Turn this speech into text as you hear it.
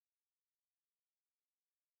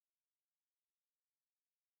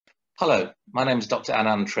Hello, my name is Dr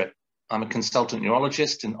Anand Trip. I'm a consultant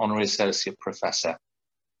neurologist and honorary associate professor.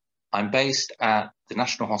 I'm based at the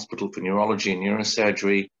National Hospital for Neurology and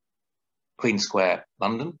Neurosurgery, Queen Square,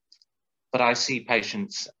 London, but I see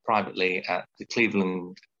patients privately at the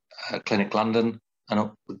Cleveland Clinic London and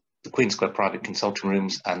the Queen Square private consulting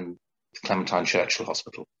rooms and the Clementine Churchill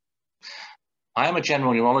Hospital. I am a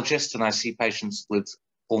general neurologist and I see patients with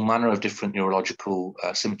all manner of different neurological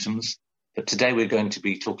symptoms. But today we're going to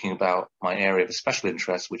be talking about my area of special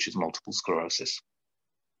interest, which is multiple sclerosis.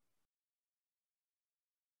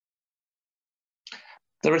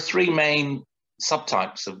 There are three main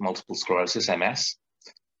subtypes of multiple sclerosis, MS.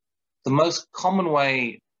 The most common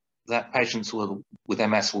way that patients with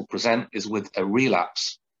MS will present is with a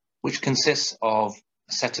relapse, which consists of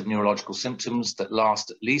a set of neurological symptoms that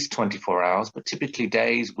last at least 24 hours, but typically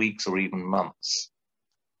days, weeks, or even months.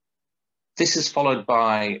 This is followed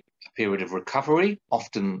by a period of recovery,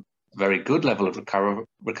 often a very good level of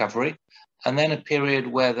recovery, and then a period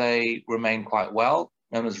where they remain quite well,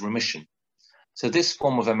 known as remission. So this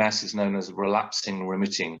form of MS is known as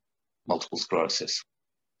relapsing-remitting multiple sclerosis.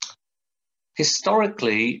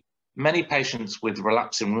 Historically, many patients with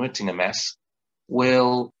relapsing-remitting MS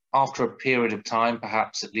will, after a period of time,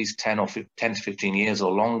 perhaps at least 10 to 15 years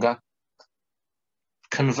or longer,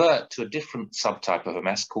 convert to a different subtype of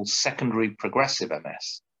MS called secondary progressive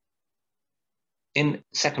MS. In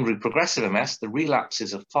secondary progressive MS, the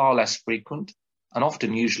relapses are far less frequent and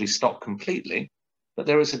often usually stop completely, but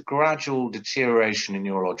there is a gradual deterioration in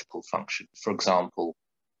neurological function. For example,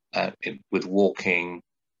 with walking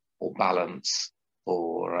or balance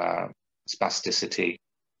or spasticity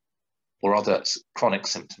or other chronic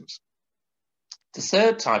symptoms. The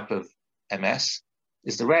third type of MS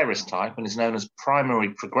is the rarest type and is known as primary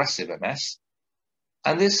progressive MS.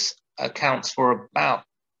 And this accounts for about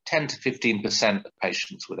 10 to 15% of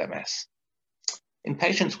patients with MS. In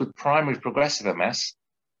patients with primary progressive MS,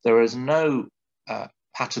 there is no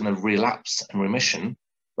pattern of relapse and remission,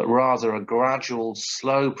 but rather a gradual,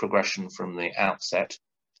 slow progression from the outset,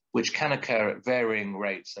 which can occur at varying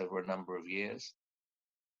rates over a number of years.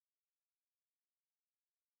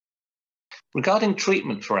 Regarding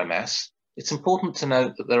treatment for MS, it's important to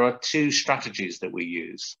note that there are two strategies that we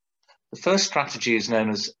use. The first strategy is known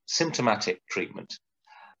as symptomatic treatment,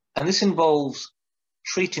 and this involves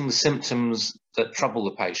treating the symptoms that trouble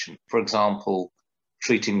the patient. For example,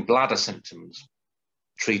 treating bladder symptoms,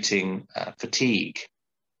 treating fatigue,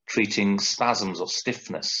 treating spasms or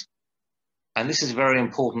stiffness. And this is a very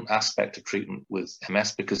important aspect of treatment with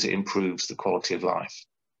MS because it improves the quality of life.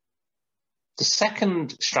 The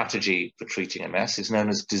second strategy for treating MS is known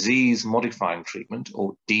as disease-modifying treatment,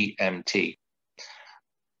 or DMT.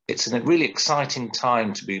 It's a really exciting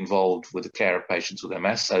time to be involved with the care of patients with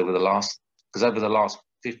MS over the last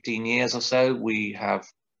 15 years or so, we have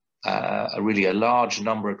a large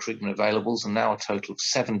number of treatment availables and now a total of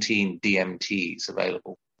 17 DMTs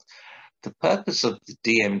available. The purpose of the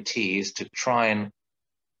DMT is to try and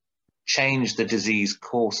change the disease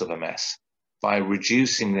course of MS by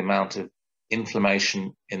reducing the amount of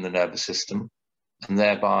inflammation in the nervous system and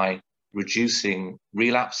thereby reducing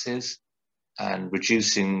relapses and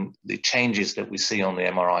reducing the changes that we see on the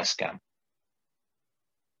MRI scan.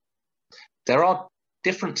 There are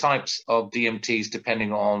different types of DMTs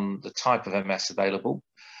depending on the type of MS available.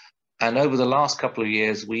 And over the last couple of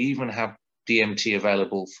years, we even have DMT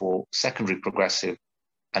available for secondary progressive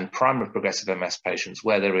and primary progressive MS patients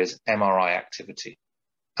where there is MRI activity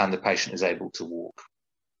and the patient is able to walk.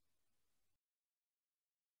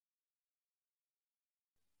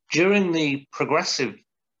 During the progressive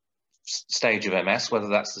stage of MS, whether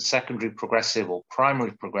that's the secondary progressive or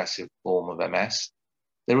primary progressive form of MS,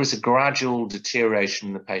 there is a gradual deterioration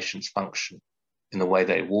in the patient's function, in the way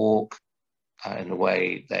they walk, in the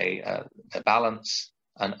way they balance,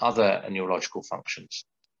 and other neurological functions.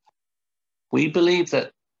 We believe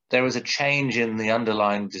that there is a change in the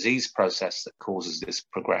underlying disease process that causes this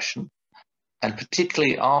progression, and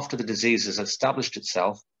particularly after the disease has established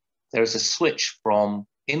itself, there is a switch from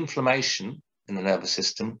inflammation in the nervous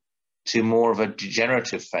system to more of a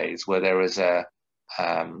degenerative phase where there is a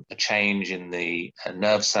change in the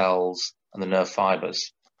nerve cells and the nerve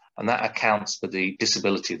fibers, and that accounts for the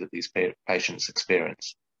disability that these patients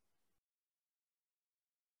experience.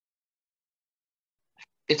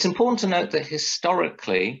 It's important to note that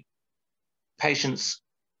historically, patients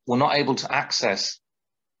were not able to access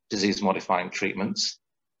disease-modifying treatments,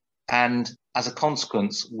 and as a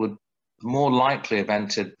consequence would more likely have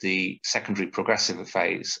entered the secondary progressive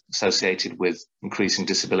phase associated with increasing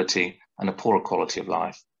disability and a poorer quality of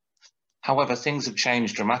life. However, things have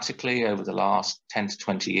changed dramatically over the last 10 to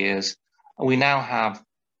 20 years, and we now have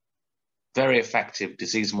very effective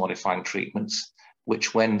disease-modifying treatments,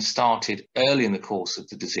 which when started early in the course of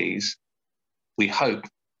the disease, we hope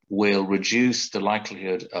will reduce the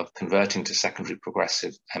likelihood of converting to secondary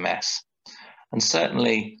progressive MS. And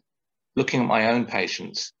certainly, looking at my own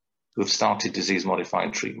patients who have started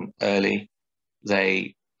disease-modifying treatment early,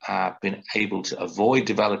 they have been able to avoid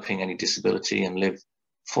developing any disability and live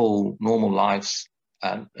full normal lives,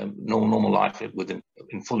 normal life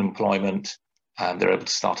in full employment. They're able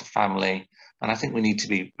to start a family, and I think we need to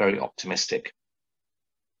be very optimistic.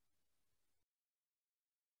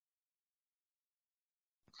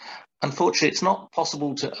 Unfortunately, it's not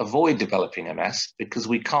possible to avoid developing MS because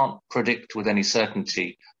we can't predict with any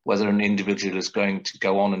certainty whether an individual is going to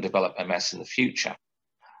go on and develop MS in the future.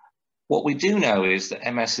 What we do know is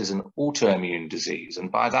that MS is an autoimmune disease,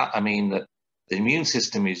 and by that I mean that the immune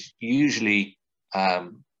system is usually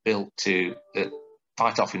built to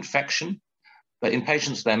fight off infection, but in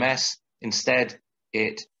patients with MS, instead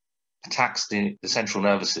it attacks the central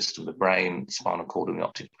nervous system, the brain, the spinal cord, and the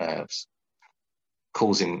optic nerves,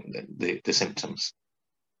 causing the symptoms.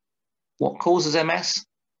 What causes MS?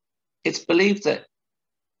 It's believed that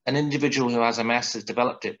an individual who has MS has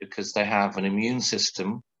developed it because they have an immune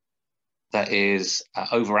system that is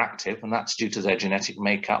overactive, and that's due to their genetic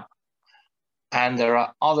makeup. And there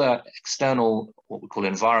are other external, what we call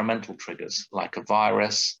environmental triggers, like a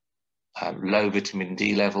virus, low vitamin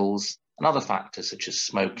D levels, and other factors such as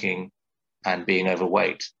smoking and being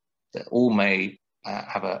overweight, that all may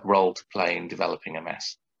have a role to play in developing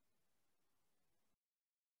MS.